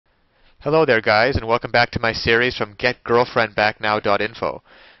Hello there guys, and welcome back to my series from getgirlfriendbacknow.info,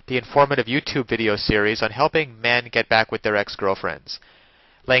 the informative YouTube video series on helping men get back with their ex-girlfriends,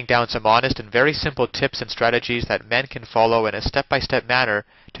 laying down some honest and very simple tips and strategies that men can follow in a step-by-step manner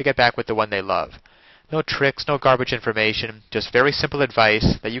to get back with the one they love. No tricks, no garbage information, just very simple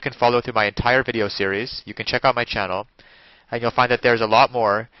advice that you can follow through my entire video series. You can check out my channel, and you'll find that there's a lot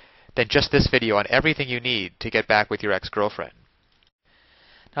more than just this video on everything you need to get back with your ex-girlfriend.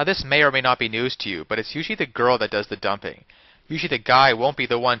 Now this may or may not be news to you, but it's usually the girl that does the dumping. Usually the guy won't be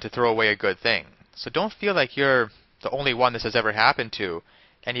the one to throw away a good thing. So don't feel like you're the only one this has ever happened to,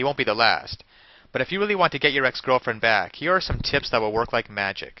 and you won't be the last. But if you really want to get your ex-girlfriend back, here are some tips that will work like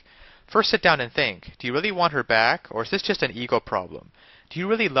magic. First, sit down and think, do you really want her back, or is this just an ego problem? Do you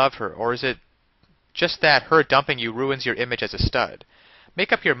really love her, or is it just that her dumping you ruins your image as a stud?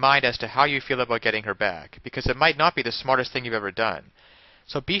 Make up your mind as to how you feel about getting her back, because it might not be the smartest thing you've ever done.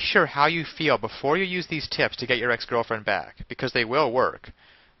 So be sure how you feel before you use these tips to get your ex-girlfriend back, because they will work.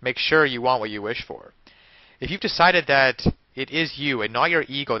 Make sure you want what you wish for. If you've decided that it is you and not your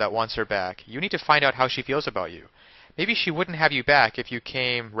ego that wants her back, you need to find out how she feels about you. Maybe she wouldn't have you back if you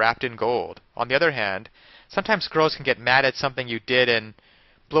came wrapped in gold. On the other hand, sometimes girls can get mad at something you did and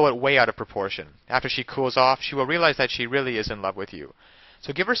blow it way out of proportion. After she cools off, she will realize that she really is in love with you.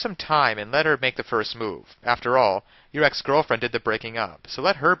 So give her some time and let her make the first move. After all, your ex-girlfriend did the breaking up, so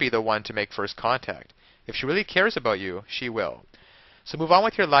let her be the one to make first contact. If she really cares about you, she will. So move on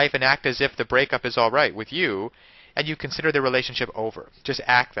with your life and act as if the breakup is alright with you, and you consider the relationship over. Just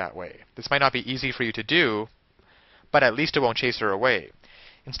act that way. This might not be easy for you to do, but at least it won't chase her away.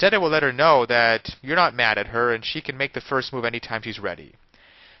 Instead, it will let her know that you're not mad at her and she can make the first move anytime she's ready.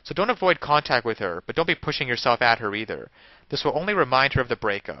 So don't avoid contact with her, but don't be pushing yourself at her either. This will only remind her of the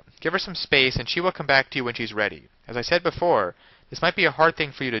breakup. Give her some space and she will come back to you when she's ready. As I said before, this might be a hard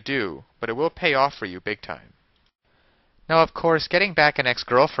thing for you to do, but it will pay off for you big time. Now of course, getting back an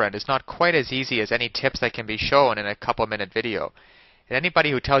ex-girlfriend is not quite as easy as any tips that can be shown in a couple-minute video. And anybody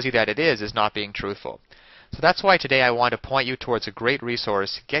who tells you that it is not being truthful. So that's why today I want to point you towards a great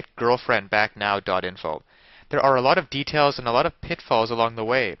resource, getgirlfriendbacknow.info. There are a lot of details and a lot of pitfalls along the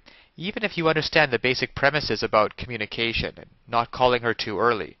way, even if you understand the basic premises about communication and not calling her too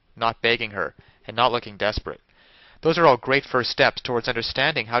early, not begging her, and not looking desperate. Those are all great first steps towards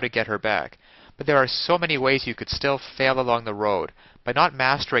understanding how to get her back, but there are so many ways you could still fail along the road by not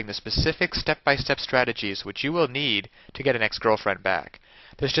mastering the specific step-by-step strategies which you will need to get an ex-girlfriend back.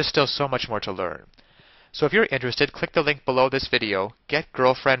 There's just still so much more to learn. So if you're interested, click the link below this video,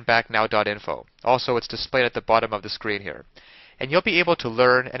 getgirlfriendbacknow.info. Also, it's displayed at the bottom of the screen here. And you'll be able to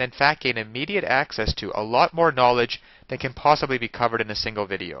learn and in fact gain immediate access to a lot more knowledge than can possibly be covered in a single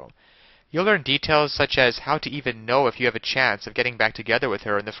video. You'll learn details such as how to even know if you have a chance of getting back together with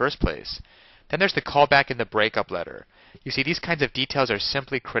her in the first place. Then there's the callback and the breakup letter. You see, these kinds of details are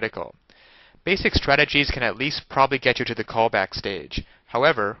simply critical. Basic strategies can at least probably get you to the callback stage.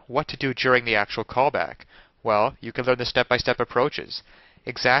 However, what to do during the actual callback? Well, you can learn the step-by-step approaches.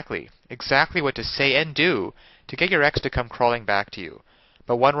 Exactly what to say and do to get your ex to come crawling back to you.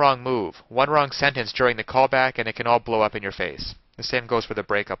 But one wrong move, one wrong sentence during the callback and it can all blow up in your face. The same goes for the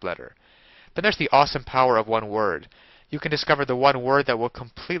breakup letter. Then there's the awesome power of one word. You can discover the one word that will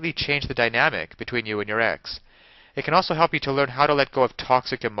completely change the dynamic between you and your ex. It can also help you to learn how to let go of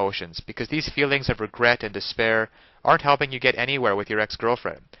toxic emotions, because these feelings of regret and despair aren't helping you get anywhere with your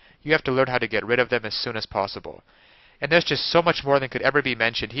ex-girlfriend. You have to learn how to get rid of them as soon as possible. And there's just so much more than could ever be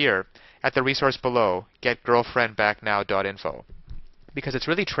mentioned here at the resource below, getgirlfriendbacknow.info. Because it's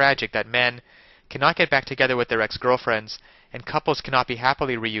really tragic that men cannot get back together with their ex-girlfriends and couples cannot be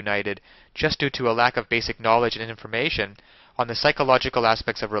happily reunited just due to a lack of basic knowledge and information on the psychological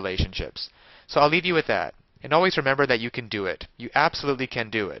aspects of relationships. So I'll leave you with that. And always remember that you can do it. You absolutely can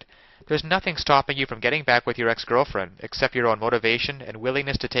do it. There's nothing stopping you from getting back with your ex-girlfriend except your own motivation and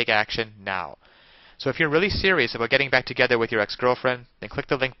willingness to take action now. So if you're really serious about getting back together with your ex-girlfriend, then click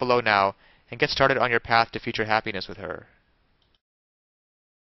the link below now and get started on your path to future happiness with her.